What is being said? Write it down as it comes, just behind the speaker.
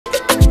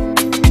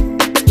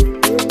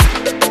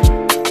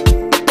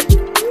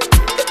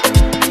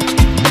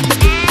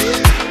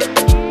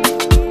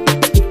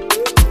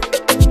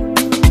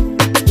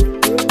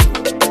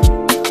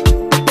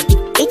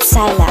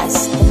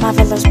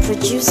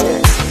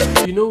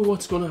You know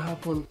what's gonna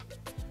happen?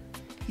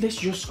 Let's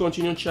just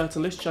continue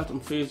chatting. Let's chat on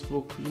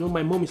Facebook. You know,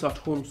 my mom is at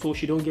home, so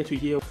she don't get to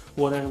hear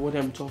what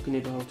I'm talking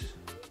about.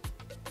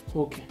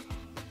 Okay.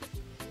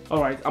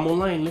 All right, I'm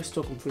online. Let's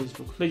talk on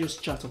Facebook. Let's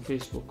just chat on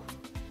Facebook.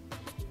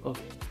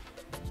 Okay.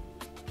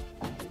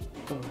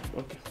 All right.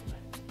 Okay.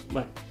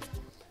 Bye.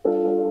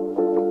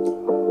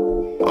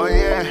 Oh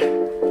yeah,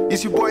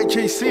 it's your boy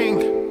chasing.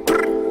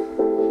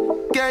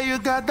 Yeah, you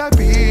got that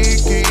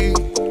biggie,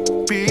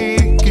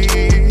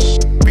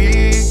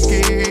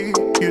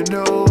 you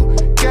know.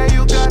 Yeah,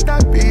 you got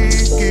that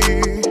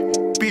biggie,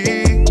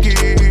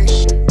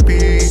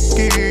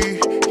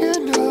 you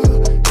know.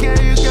 Yeah,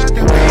 you got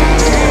that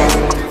biggie,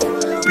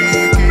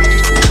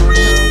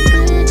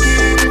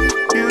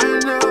 you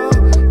know.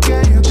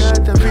 Yeah, you got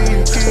that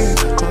biggie,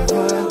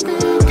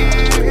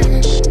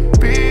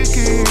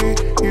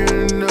 you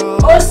know.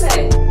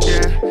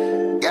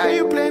 Yeah,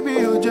 you play me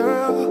your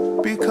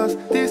girl because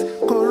this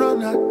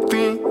corona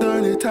thing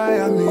don't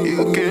retire me.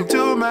 You came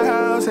to my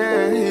house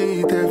and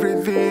hate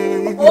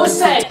everything.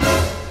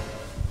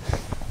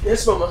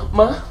 Yes, Mama.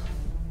 Ma?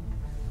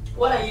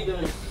 What are you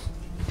doing?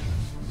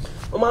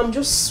 Mama, I'm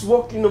just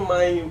working on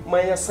my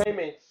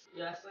assignment.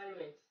 Your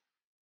assignment.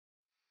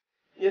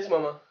 Yes,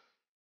 Mama.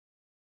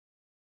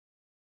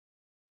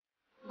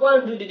 Go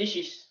and do the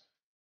dishes.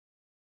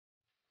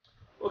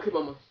 Okay,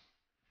 Mama.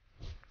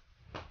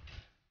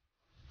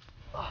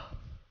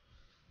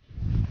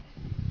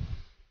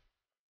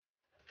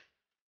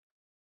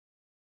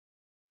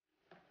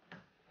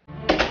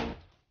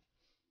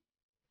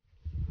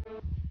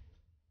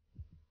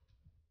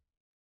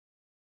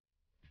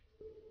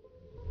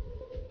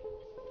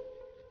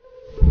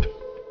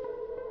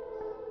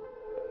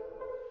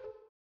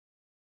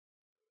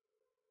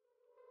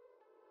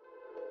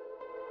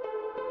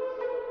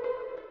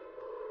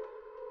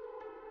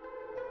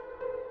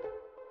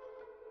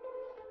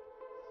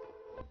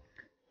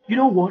 You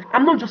know what?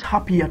 I'm not just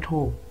happy at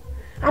all.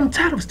 I'm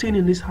tired of staying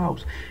in this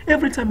house.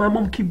 Every time my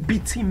mom keep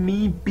beating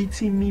me.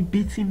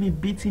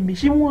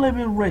 She won't let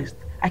me rest.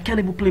 I can't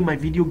even play my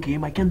video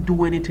game. I can't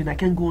do anything. I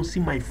can't go and see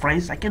my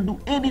friends. I can't do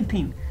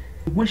anything.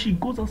 When she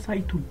goes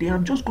outside today,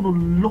 I'm just gonna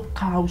lock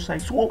her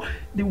outside. So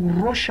they will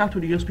rush her to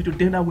the hospital.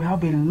 Then I will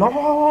have a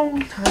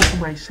long time for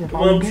myself.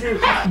 I will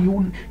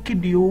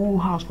keep the whole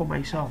house for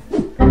myself.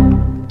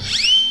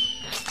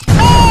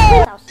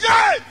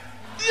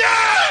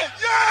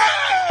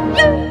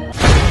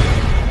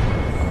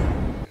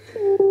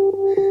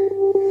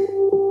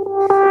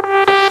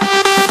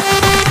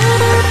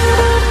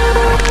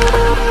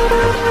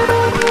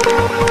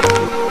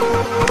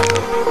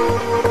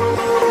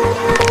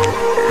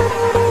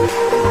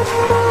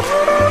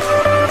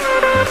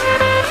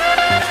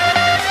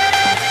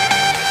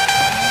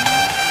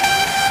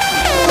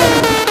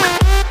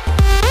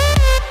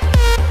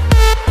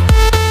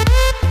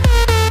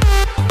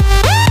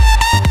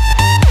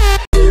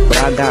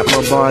 I got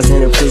my bars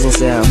in a prison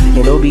cell,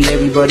 and don't be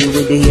everybody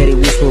with the head, they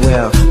wish me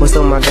well. Most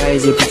of my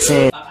guys, they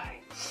pretend.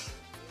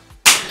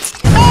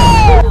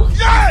 Mama,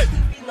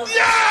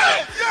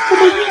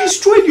 you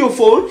destroyed your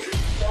phone?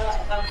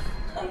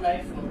 And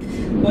my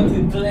phone. What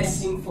a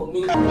blessing for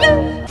me.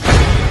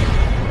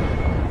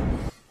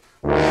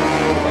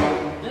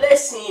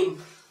 Bless him.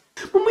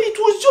 Mama, it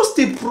was just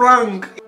a prank.